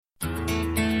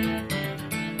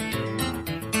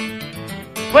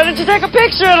Why don't you take a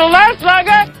picture? It'll last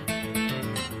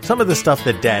longer. Some of the stuff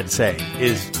that dads say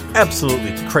is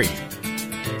absolutely crazy.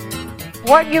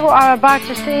 What you are about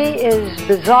to see is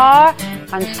bizarre,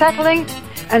 unsettling,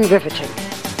 and riveting.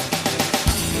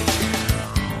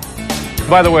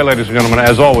 By the way, ladies and gentlemen,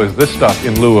 as always, this stuff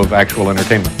in lieu of actual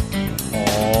entertainment.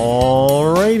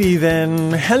 Alrighty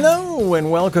then. Hello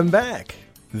and welcome back.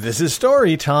 This is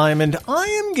Story Time and I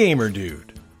am Gamer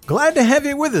Dude. Glad to have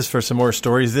you with us for some more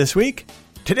stories this week.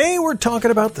 Today we're talking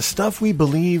about the stuff we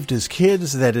believed as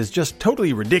kids that is just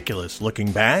totally ridiculous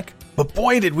looking back, but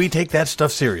boy did we take that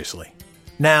stuff seriously.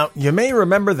 Now, you may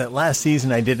remember that last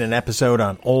season I did an episode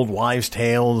on old wives'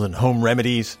 tales and home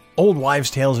remedies. Old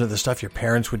wives' tales are the stuff your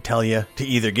parents would tell you to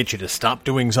either get you to stop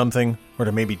doing something or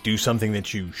to maybe do something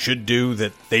that you should do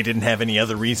that they didn't have any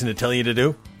other reason to tell you to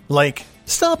do. Like,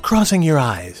 stop crossing your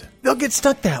eyes. They'll get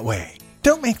stuck that way.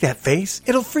 Don't make that face.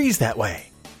 It'll freeze that way.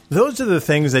 Those are the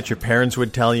things that your parents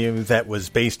would tell you that was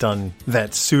based on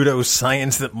that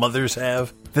pseudoscience that mothers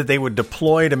have, that they would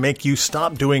deploy to make you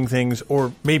stop doing things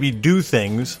or maybe do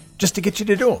things just to get you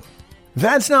to do them.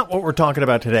 That's not what we're talking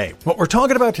about today. What we're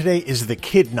talking about today is the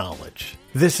kid knowledge.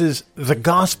 This is the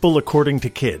gospel according to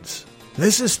kids.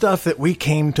 This is stuff that we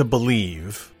came to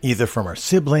believe, either from our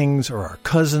siblings or our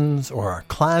cousins or our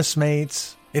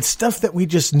classmates. It's stuff that we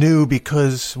just knew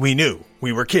because we knew.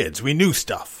 We were kids. We knew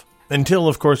stuff. Until,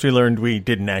 of course, we learned we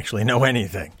didn't actually know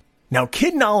anything. Now,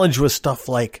 kid knowledge was stuff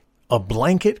like, a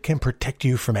blanket can protect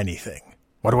you from anything.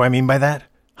 What do I mean by that?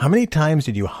 How many times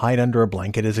did you hide under a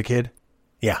blanket as a kid?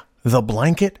 Yeah, the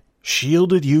blanket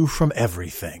shielded you from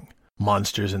everything.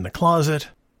 Monsters in the closet,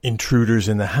 intruders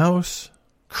in the house,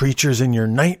 creatures in your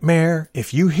nightmare.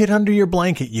 If you hid under your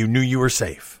blanket, you knew you were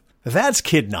safe. That's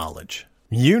kid knowledge.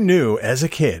 You knew as a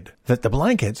kid that the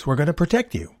blankets were going to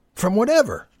protect you from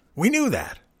whatever. We knew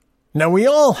that. Now, we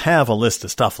all have a list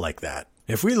of stuff like that.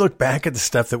 If we look back at the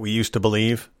stuff that we used to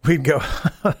believe, we'd go,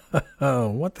 oh,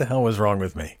 what the hell was wrong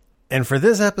with me? And for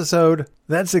this episode,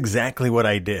 that's exactly what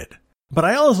I did. But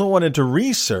I also wanted to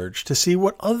research to see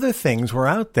what other things were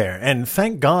out there. And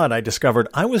thank God I discovered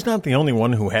I was not the only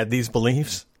one who had these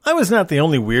beliefs. I was not the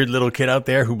only weird little kid out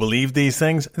there who believed these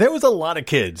things. There was a lot of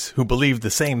kids who believed the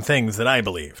same things that I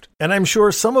believed. And I'm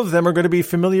sure some of them are going to be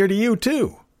familiar to you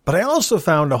too. But I also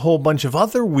found a whole bunch of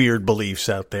other weird beliefs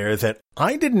out there that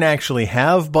I didn't actually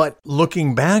have, but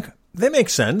looking back, they make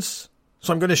sense.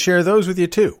 So I'm going to share those with you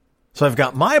too. So I've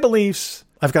got my beliefs.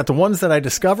 I've got the ones that I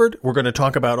discovered. We're going to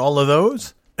talk about all of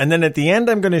those. And then at the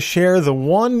end, I'm going to share the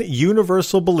one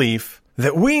universal belief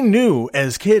that we knew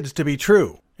as kids to be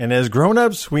true. And as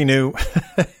grown-ups, we knew,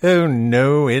 oh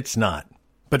no, it's not.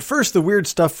 But first, the weird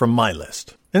stuff from my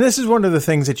list. And this is one of the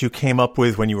things that you came up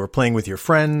with when you were playing with your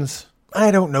friends.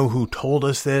 I don't know who told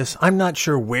us this. I'm not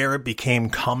sure where it became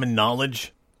common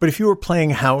knowledge. But if you were playing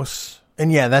house,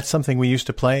 and yeah, that's something we used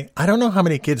to play. I don't know how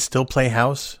many kids still play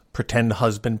house. Pretend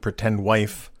husband, pretend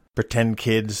wife, pretend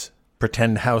kids,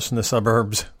 pretend house in the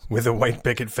suburbs with a white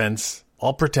picket fence.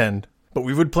 All pretend. But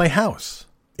we would play house.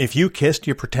 If you kissed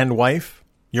your pretend wife,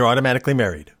 you're automatically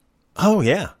married. Oh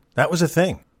yeah, that was a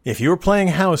thing. If you were playing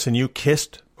house and you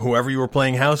kissed whoever you were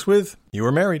playing house with, you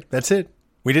were married. That's it.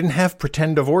 We didn't have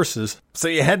pretend divorces, so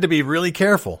you had to be really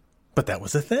careful. But that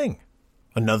was a thing.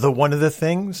 Another one of the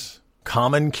things,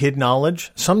 common kid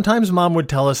knowledge. Sometimes mom would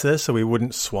tell us this so we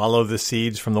wouldn't swallow the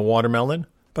seeds from the watermelon.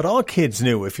 But all kids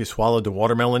knew if you swallowed the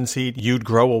watermelon seed, you'd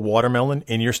grow a watermelon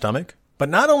in your stomach. But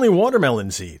not only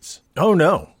watermelon seeds. Oh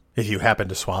no. If you happened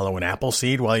to swallow an apple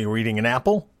seed while you were eating an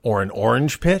apple, or an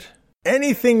orange pit,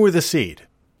 anything with a seed.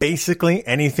 Basically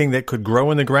anything that could grow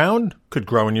in the ground could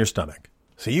grow in your stomach.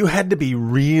 So you had to be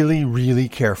really, really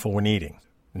careful when eating.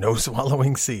 No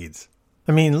swallowing seeds.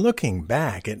 I mean, looking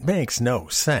back, it makes no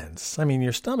sense. I mean,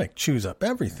 your stomach chews up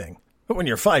everything. But when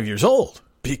you're 5 years old,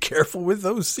 be careful with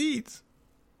those seeds.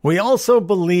 We also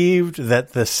believed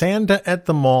that the Santa at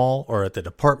the mall or at the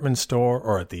department store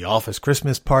or at the office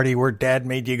Christmas party where Dad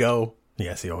made you go.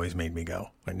 Yes, he always made me go.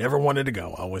 I never wanted to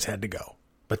go. I always had to go.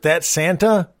 But that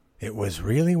Santa, it was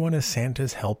really one of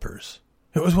Santa's helpers.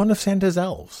 It was one of Santa's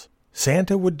elves.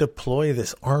 Santa would deploy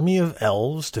this army of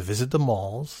elves to visit the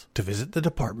malls, to visit the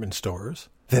department stores.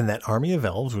 Then that army of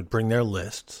elves would bring their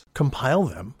lists, compile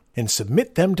them, and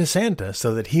submit them to Santa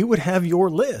so that he would have your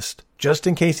list. Just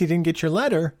in case he didn't get your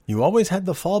letter, you always had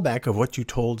the fallback of what you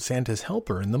told Santa's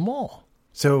helper in the mall.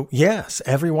 So yes,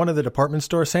 every one of the department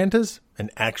store Santas, an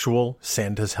actual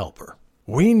Santa's helper.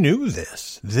 We knew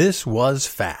this. This was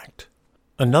fact.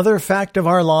 Another fact of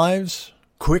our lives,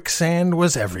 quicksand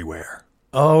was everywhere.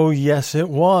 Oh, yes, it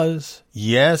was.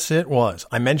 Yes, it was.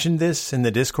 I mentioned this in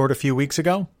the Discord a few weeks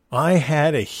ago. I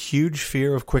had a huge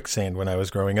fear of quicksand when I was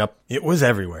growing up. It was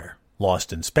everywhere.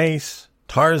 Lost in Space,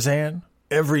 Tarzan,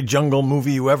 every jungle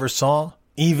movie you ever saw,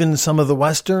 even some of the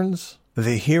westerns.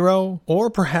 The hero, or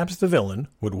perhaps the villain,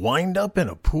 would wind up in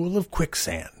a pool of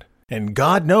quicksand. And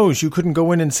God knows you couldn't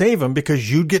go in and save him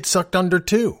because you'd get sucked under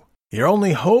too. Your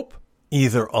only hope?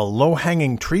 Either a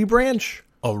low-hanging tree branch,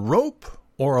 a rope,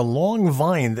 or a long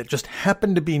vine that just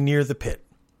happened to be near the pit.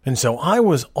 And so I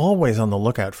was always on the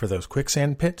lookout for those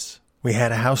quicksand pits. We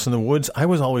had a house in the woods. I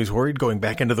was always worried going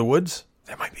back into the woods,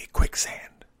 there might be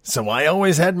quicksand. So I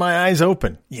always had my eyes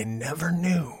open. You never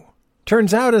knew.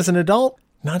 Turns out as an adult,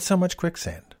 not so much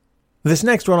quicksand. This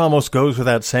next one almost goes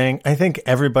without saying. I think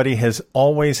everybody has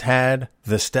always had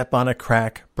the step on a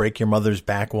crack, break your mother's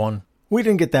back one. We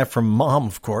didn't get that from Mom,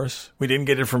 of course. We didn't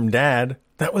get it from Dad.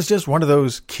 That was just one of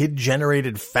those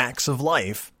kid-generated facts of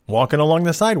life. Walking along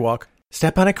the sidewalk,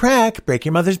 step on a crack, break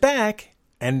your mother's back.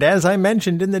 And as I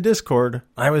mentioned in the Discord,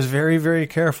 I was very, very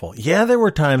careful. Yeah, there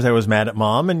were times I was mad at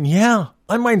Mom, and yeah,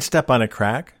 I might step on a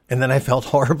crack, and then I felt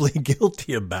horribly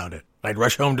guilty about it. I'd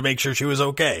rush home to make sure she was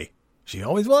okay. She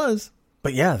always was.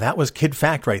 But yeah, that was kid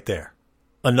fact right there.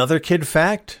 Another kid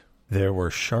fact, there were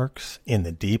sharks in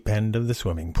the deep end of the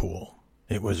swimming pool.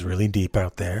 It was really deep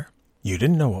out there. You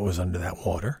didn't know what was under that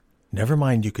water. Never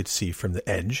mind you could see from the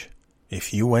edge.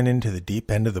 If you went into the deep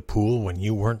end of the pool when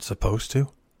you weren't supposed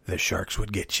to, the sharks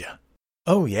would get you.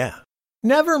 Oh yeah.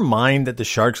 Never mind that the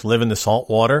sharks live in the salt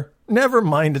water. Never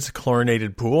mind it's a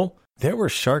chlorinated pool. There were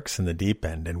sharks in the deep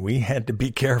end and we had to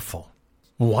be careful.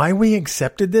 Why we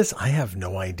accepted this, I have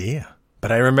no idea.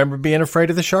 But I remember being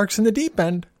afraid of the sharks in the deep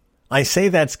end. I say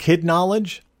that's kid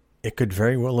knowledge. It could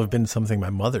very well have been something my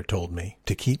mother told me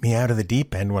to keep me out of the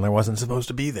deep end when I wasn't supposed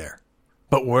to be there.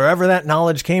 But wherever that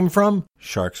knowledge came from,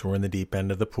 sharks were in the deep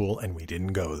end of the pool and we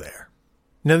didn't go there.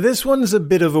 Now this one's a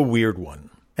bit of a weird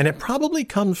one, and it probably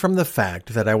comes from the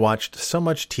fact that I watched so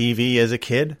much TV as a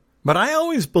kid, but I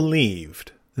always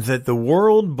believed that the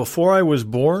world before I was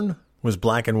born was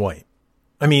black and white.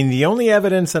 I mean, the only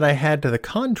evidence that I had to the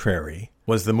contrary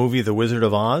was the movie The Wizard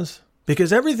of Oz,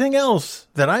 because everything else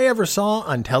that I ever saw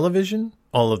on television,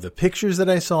 all of the pictures that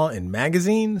I saw in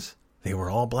magazines, they were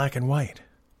all black and white.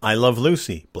 I Love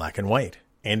Lucy, black and white.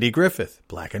 Andy Griffith,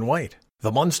 black and white.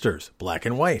 The Munsters, black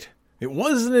and white. It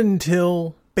wasn't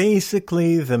until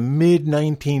basically the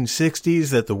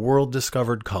mid-1960s that the world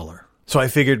discovered color. So I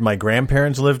figured my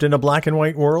grandparents lived in a black and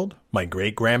white world. My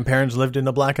great-grandparents lived in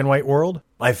a black and white world.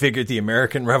 I figured the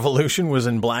American Revolution was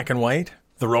in black and white.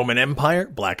 The Roman Empire,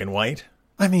 black and white.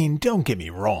 I mean, don't get me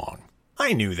wrong.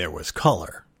 I knew there was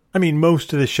color. I mean,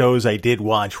 most of the shows I did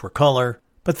watch were color,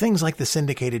 but things like the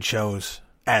syndicated shows,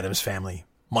 Addams Family,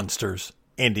 Munsters,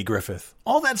 Andy Griffith,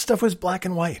 all that stuff was black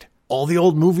and white. All the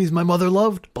old movies my mother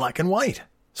loved, black and white.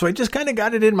 So I just kind of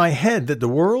got it in my head that the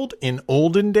world in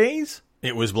olden days,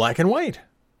 it was black and white.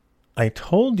 I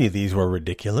told you these were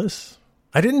ridiculous.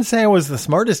 I didn't say I was the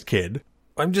smartest kid.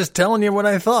 I'm just telling you what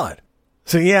I thought.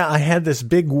 So yeah, I had this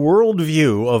big world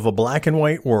view of a black and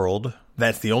white world.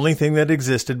 That's the only thing that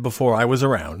existed before I was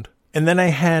around. And then I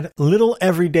had little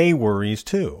everyday worries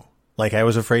too. Like I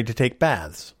was afraid to take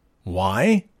baths.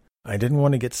 Why? I didn't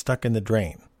want to get stuck in the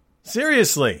drain.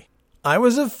 Seriously, I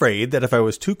was afraid that if I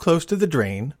was too close to the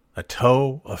drain, a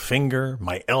toe, a finger,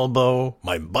 my elbow,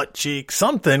 my butt cheek,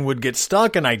 something would get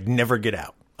stuck and I'd never get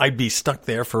out. I'd be stuck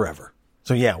there forever.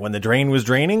 So yeah, when the drain was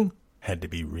draining, had to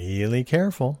be really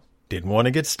careful. Didn't want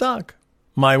to get stuck.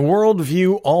 My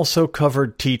worldview also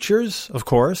covered teachers, of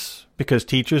course, because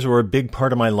teachers were a big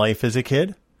part of my life as a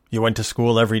kid. You went to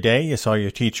school every day, you saw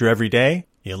your teacher every day.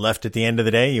 You left at the end of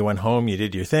the day, you went home, you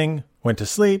did your thing, went to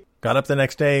sleep, got up the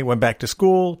next day, went back to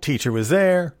school, teacher was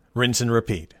there, rinse and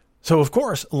repeat. So of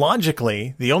course,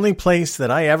 logically, the only place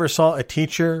that I ever saw a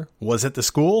teacher was at the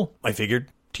school. I figured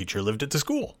teacher lived at the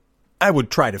school. I would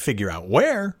try to figure out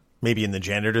where. Maybe in the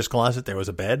janitor's closet there was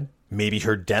a bed. Maybe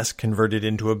her desk converted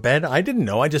into a bed. I didn't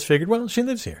know. I just figured, well, she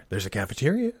lives here. There's a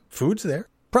cafeteria. Food's there.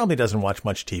 Probably doesn't watch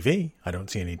much TV. I don't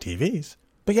see any TVs.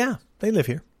 But yeah, they live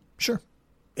here. Sure.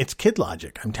 It's kid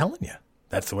logic, I'm telling you.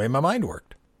 That's the way my mind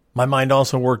worked. My mind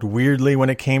also worked weirdly when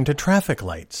it came to traffic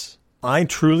lights. I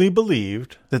truly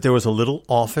believed that there was a little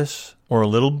office or a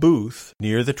little booth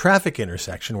near the traffic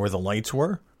intersection where the lights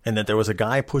were, and that there was a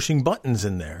guy pushing buttons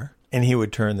in there, and he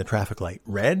would turn the traffic light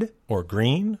red or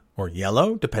green or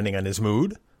yellow, depending on his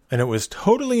mood, and it was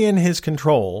totally in his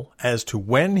control as to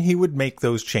when he would make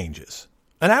those changes.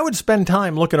 And I would spend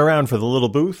time looking around for the little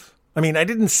booth. I mean, I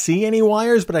didn't see any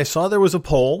wires, but I saw there was a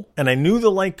pole, and I knew the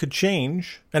light could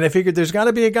change, and I figured there's got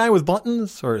to be a guy with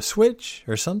buttons or a switch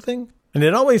or something. And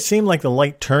it always seemed like the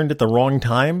light turned at the wrong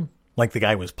time, like the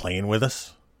guy was playing with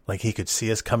us. Like he could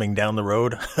see us coming down the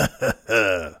road.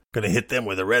 Gonna hit them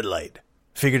with a red light.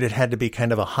 Figured it had to be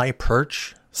kind of a high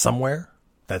perch somewhere.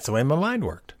 That's the way my mind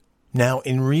worked. Now,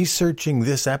 in researching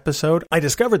this episode, I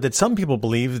discovered that some people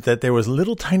believed that there was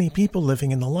little tiny people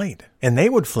living in the light, and they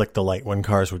would flick the light when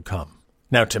cars would come.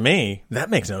 Now, to me, that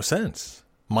makes no sense.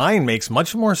 Mine makes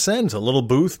much more sense, a little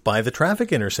booth by the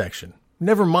traffic intersection.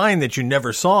 Never mind that you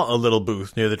never saw a little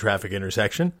booth near the traffic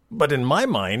intersection, but in my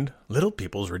mind, little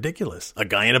people's ridiculous. A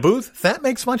guy in a booth? That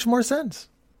makes much more sense.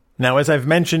 Now, as I've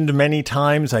mentioned many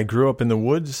times, I grew up in the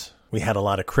woods. We had a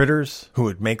lot of critters who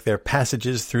would make their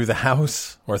passages through the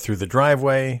house or through the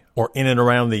driveway or in and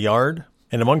around the yard.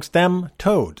 And amongst them,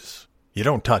 toads. You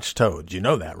don't touch toads. You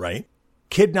know that, right?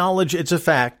 Kid knowledge, it's a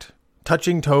fact.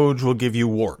 Touching toads will give you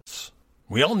warts.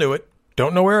 We all knew it.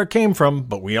 Don't know where it came from,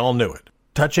 but we all knew it.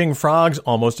 Touching frogs,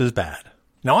 almost as bad.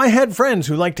 Now, I had friends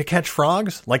who liked to catch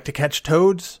frogs, liked to catch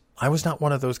toads. I was not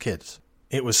one of those kids.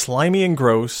 It was slimy and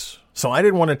gross, so I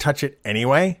didn't want to touch it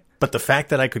anyway. But the fact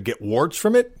that I could get warts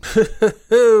from it,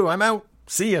 I'm out.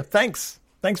 See ya. Thanks.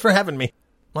 Thanks for having me.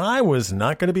 I was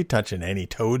not going to be touching any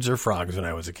toads or frogs when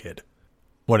I was a kid.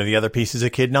 One of the other pieces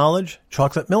of kid knowledge,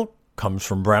 chocolate milk comes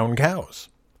from brown cows.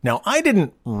 Now, I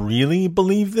didn't really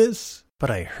believe this, but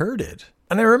I heard it.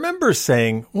 And I remember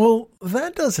saying, well,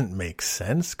 that doesn't make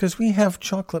sense because we have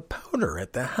chocolate powder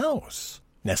at the house.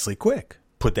 Nestle Quick.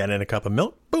 Put that in a cup of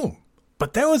milk. Boom.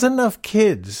 But there was enough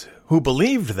kids who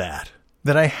believed that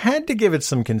I had to give it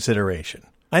some consideration.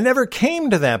 I never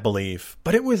came to that belief,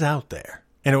 but it was out there.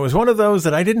 And it was one of those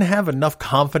that I didn't have enough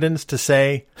confidence to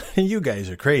say, you guys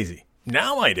are crazy.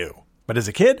 Now I do. But as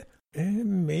a kid,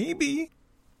 maybe.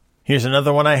 Here's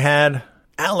another one I had.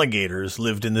 Alligators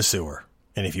lived in the sewer.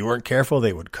 And if you weren't careful,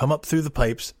 they would come up through the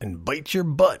pipes and bite your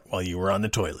butt while you were on the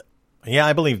toilet. Yeah,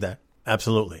 I believe that.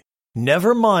 Absolutely.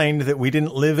 Never mind that we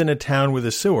didn't live in a town with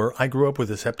a sewer. I grew up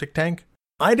with a septic tank.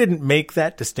 I didn't make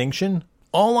that distinction.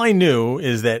 All I knew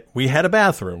is that we had a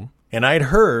bathroom, and I'd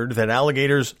heard that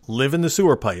alligators live in the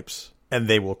sewer pipes, and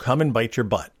they will come and bite your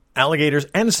butt. Alligators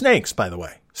and snakes, by the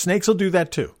way. Snakes will do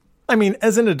that too. I mean,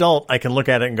 as an adult, I can look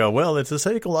at it and go, well, it's a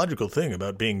psychological thing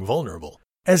about being vulnerable.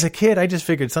 As a kid, I just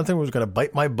figured something was going to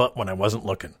bite my butt when I wasn't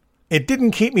looking. It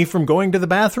didn't keep me from going to the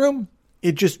bathroom.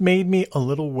 It just made me a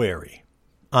little wary.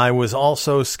 I was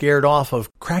also scared off of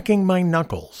cracking my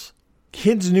knuckles.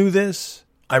 Kids knew this.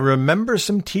 I remember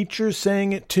some teachers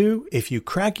saying it too. If you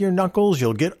crack your knuckles,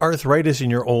 you'll get arthritis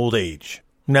in your old age.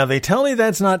 Now, they tell me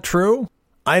that's not true.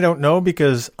 I don't know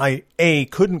because I, A,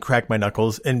 couldn't crack my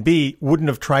knuckles, and B, wouldn't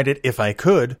have tried it if I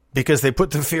could because they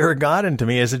put the fear of God into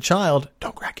me as a child.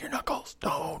 Don't crack your knuckles.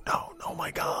 No,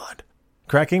 my God.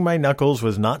 Cracking my knuckles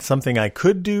was not something I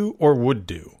could do or would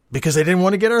do because I didn't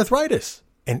want to get arthritis.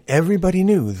 And everybody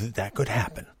knew that that could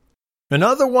happen.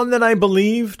 Another one that I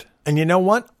believed, and you know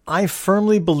what? I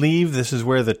firmly believe this is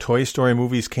where the Toy Story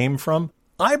movies came from.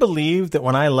 I believed that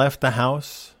when I left the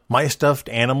house, my stuffed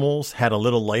animals had a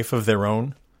little life of their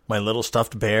own. My little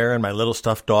stuffed bear and my little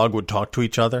stuffed dog would talk to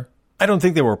each other. I don't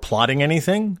think they were plotting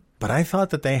anything, but I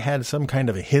thought that they had some kind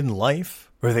of a hidden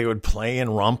life where they would play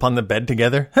and romp on the bed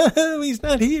together. He's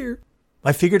not here.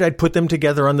 I figured I'd put them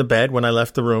together on the bed when I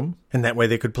left the room, and that way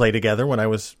they could play together when I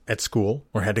was at school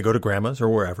or had to go to grandma's or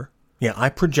wherever. Yeah, I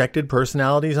projected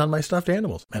personalities on my stuffed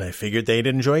animals, and I figured they'd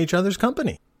enjoy each other's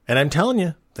company. And I'm telling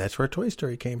you, that's where Toy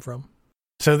Story came from.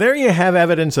 So there you have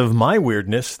evidence of my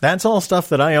weirdness. That's all stuff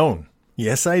that I own.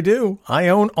 Yes, I do. I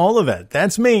own all of that.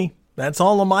 That's me. That's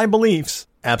all of my beliefs.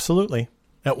 Absolutely.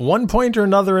 At one point or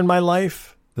another in my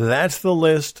life, that's the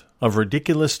list of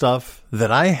ridiculous stuff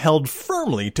that I held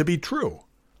firmly to be true.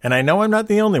 And I know I'm not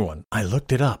the only one. I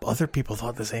looked it up. Other people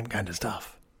thought the same kind of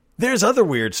stuff. There's other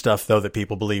weird stuff, though, that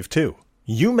people believe, too.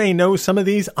 You may know some of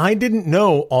these. I didn't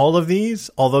know all of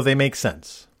these, although they make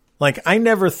sense. Like, I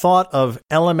never thought of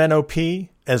LMNOP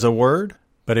as a word,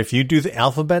 but if you do the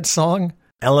alphabet song,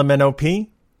 LMNOP,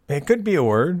 it could be a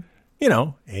word. You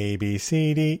know, A, B,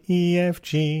 C, D, E, F,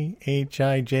 G, H,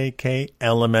 I, J, K,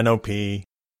 LMNOP.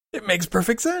 It makes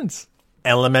perfect sense.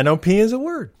 LMNOP is a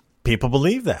word. People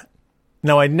believe that.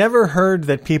 Now, I'd never heard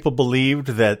that people believed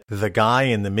that the guy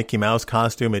in the Mickey Mouse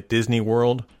costume at Disney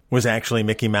World was actually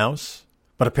Mickey Mouse.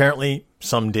 But apparently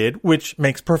some did, which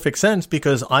makes perfect sense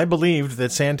because I believed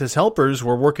that Santa's helpers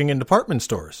were working in department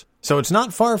stores. So it's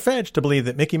not far-fetched to believe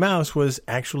that Mickey Mouse was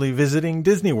actually visiting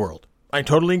Disney World. I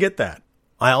totally get that.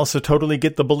 I also totally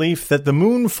get the belief that the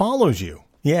moon follows you.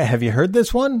 Yeah, have you heard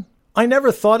this one? I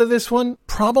never thought of this one,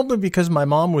 probably because my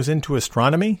mom was into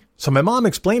astronomy. So my mom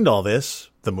explained all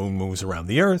this. The moon moves around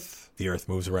the earth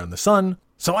moves around the sun.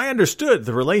 So I understood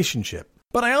the relationship.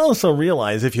 But I also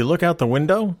realize if you look out the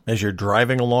window as you're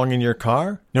driving along in your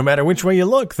car, no matter which way you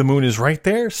look, the moon is right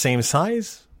there, same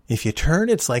size. If you turn,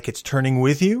 it's like it's turning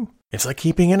with you. It's like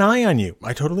keeping an eye on you.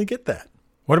 I totally get that.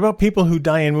 What about people who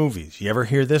die in movies? You ever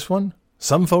hear this one?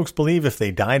 Some folks believe if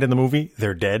they died in the movie,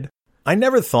 they're dead. I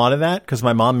never thought of that because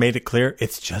my mom made it clear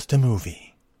it's just a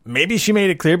movie. Maybe she made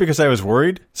it clear because I was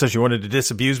worried, so she wanted to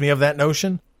disabuse me of that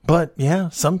notion. But yeah,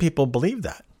 some people believe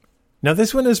that. Now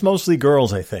this one is mostly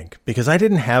girls, I think, because I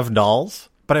didn't have dolls,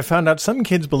 but I found out some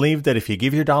kids believe that if you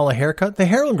give your doll a haircut, the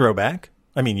hair will grow back.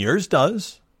 I mean, yours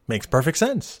does. Makes perfect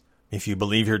sense. If you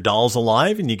believe your doll's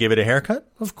alive and you give it a haircut,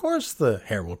 of course the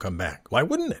hair will come back. Why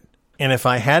wouldn't it? And if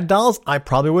I had dolls, I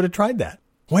probably would have tried that.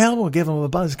 Well, we'll give them a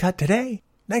buzz cut today.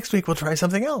 Next week we'll try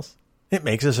something else. It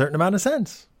makes a certain amount of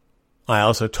sense. I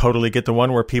also totally get the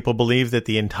one where people believe that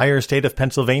the entire state of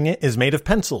Pennsylvania is made of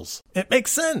pencils. It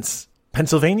makes sense.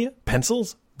 Pennsylvania?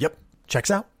 Pencils? Yep.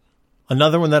 Checks out.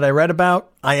 Another one that I read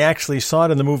about, I actually saw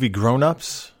it in the movie Grown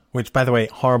Ups, which, by the way,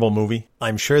 horrible movie.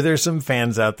 I'm sure there's some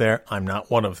fans out there. I'm not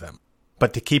one of them.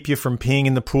 But to keep you from peeing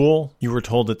in the pool, you were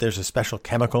told that there's a special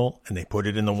chemical and they put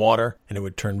it in the water and it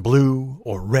would turn blue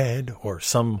or red or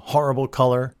some horrible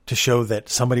color to show that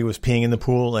somebody was peeing in the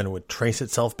pool and it would trace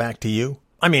itself back to you.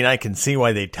 I mean, I can see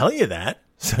why they tell you that,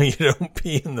 so you don't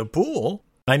pee in the pool.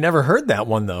 I never heard that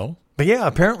one, though. But yeah,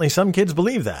 apparently some kids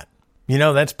believe that. You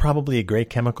know, that's probably a great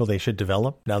chemical they should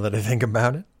develop, now that I think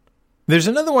about it. There's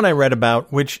another one I read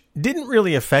about, which didn't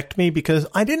really affect me because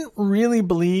I didn't really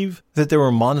believe that there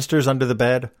were monsters under the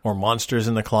bed or monsters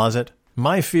in the closet.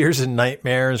 My fears and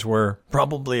nightmares were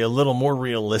probably a little more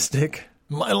realistic.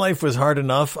 My life was hard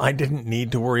enough. I didn't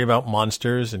need to worry about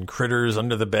monsters and critters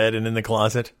under the bed and in the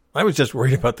closet. I was just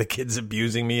worried about the kids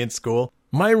abusing me at school.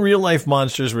 My real-life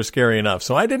monsters were scary enough,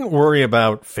 so I didn't worry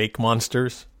about fake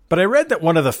monsters. But I read that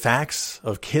one of the facts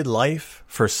of kid life,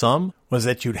 for some, was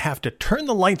that you'd have to turn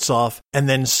the lights off and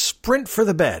then sprint for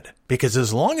the bed, because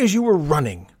as long as you were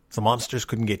running, the monsters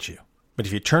couldn't get you. But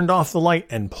if you turned off the light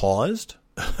and paused,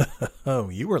 oh,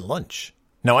 you were lunch.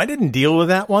 Now, I didn't deal with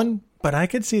that one, but I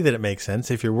could see that it makes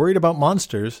sense. If you're worried about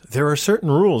monsters, there are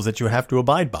certain rules that you have to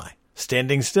abide by.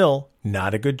 Standing still,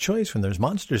 not a good choice when there's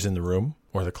monsters in the room,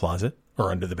 or the closet,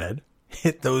 or under the bed.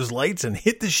 Hit those lights and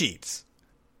hit the sheets.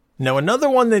 Now, another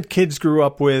one that kids grew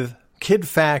up with, kid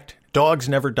fact, dogs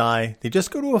never die. They just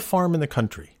go to a farm in the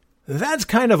country. That's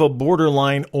kind of a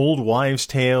borderline old wives'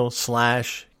 tale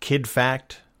 / kid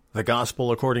fact, the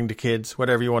gospel according to kids,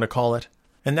 whatever you want to call it.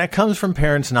 And that comes from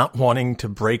parents not wanting to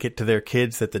break it to their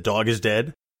kids that the dog is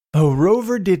dead. Oh,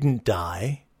 Rover didn't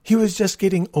die. He was just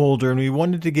getting older and we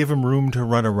wanted to give him room to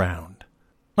run around.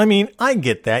 I mean, I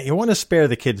get that. You want to spare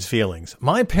the kids' feelings.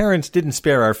 My parents didn't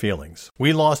spare our feelings.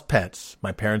 We lost pets.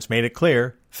 My parents made it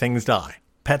clear. Things die.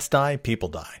 Pets die. People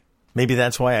die. Maybe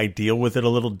that's why I deal with it a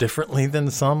little differently than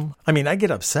some. I mean, I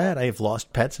get upset. I have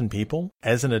lost pets and people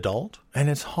as an adult, and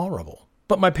it's horrible.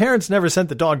 But my parents never sent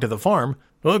the dog to the farm.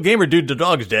 Well, gamer dude, the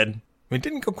dog's dead. It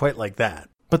didn't go quite like that.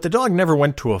 But the dog never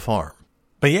went to a farm.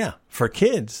 But yeah, for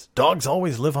kids, dogs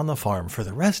always live on the farm for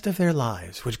the rest of their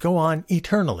lives, which go on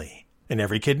eternally. And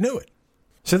every kid knew it.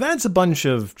 So that's a bunch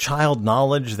of child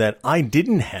knowledge that I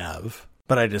didn't have,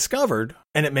 but I discovered,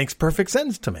 and it makes perfect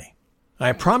sense to me.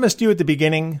 I promised you at the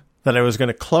beginning that I was going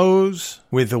to close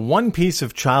with the one piece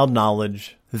of child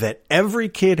knowledge that every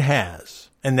kid has,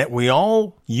 and that we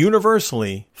all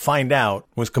universally find out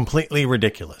was completely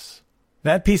ridiculous.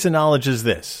 That piece of knowledge is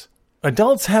this.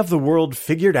 Adults have the world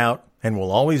figured out and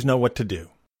will always know what to do.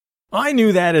 I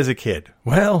knew that as a kid.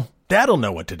 Well, Dad'll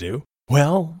know what to do.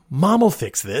 Well, Mom will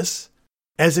fix this.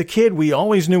 As a kid, we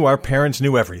always knew our parents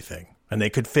knew everything, and they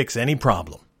could fix any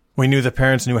problem. We knew the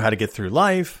parents knew how to get through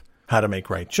life, how to make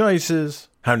right choices,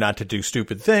 how not to do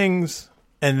stupid things.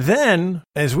 And then,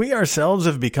 as we ourselves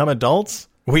have become adults,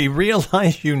 we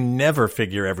realize you never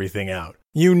figure everything out.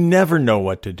 You never know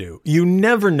what to do. You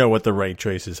never know what the right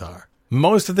choices are.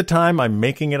 Most of the time, I'm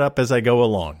making it up as I go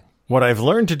along. What I've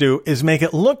learned to do is make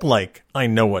it look like I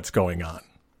know what's going on.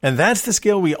 And that's the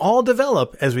skill we all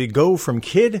develop as we go from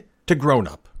kid to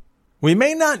grown-up. We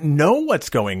may not know what's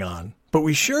going on, but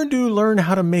we sure do learn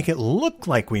how to make it look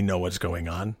like we know what's going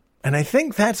on. And I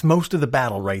think that's most of the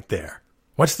battle right there.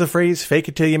 What's the phrase, fake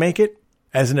it till you make it?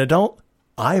 As an adult,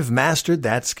 I've mastered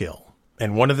that skill.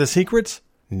 And one of the secrets,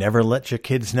 never let your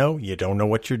kids know you don't know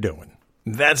what you're doing.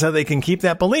 That's how they can keep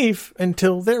that belief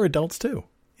until they're adults too.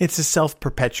 It's a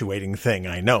self-perpetuating thing,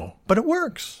 I know, but it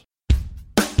works.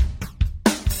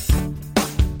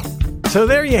 So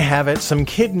there you have it, some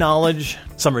kid knowledge,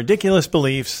 some ridiculous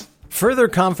beliefs, further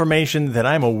confirmation that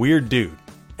I'm a weird dude,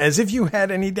 as if you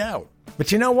had any doubt.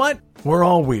 But you know what? We're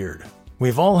all weird.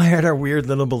 We've all had our weird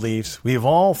little beliefs. We've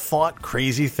all thought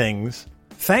crazy things.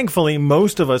 Thankfully,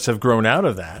 most of us have grown out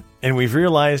of that, and we've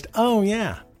realized, oh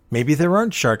yeah, maybe there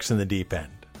aren't sharks in the deep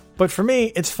end. But for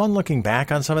me, it's fun looking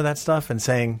back on some of that stuff and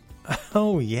saying,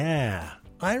 oh yeah,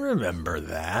 I remember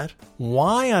that.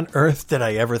 Why on earth did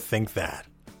I ever think that?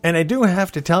 And I do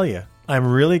have to tell you, I'm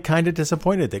really kind of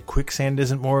disappointed that quicksand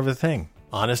isn't more of a thing.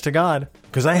 Honest to God,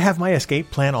 because I have my escape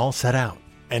plan all set out,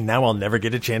 and now I'll never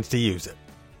get a chance to use it.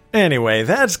 Anyway,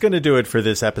 that's going to do it for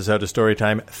this episode of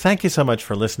Storytime. Thank you so much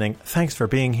for listening. Thanks for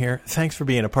being here. Thanks for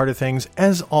being a part of things.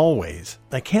 As always,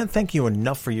 I can't thank you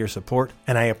enough for your support,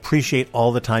 and I appreciate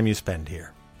all the time you spend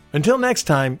here. Until next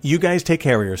time, you guys take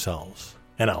care of yourselves,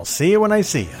 and I'll see you when I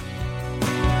see you.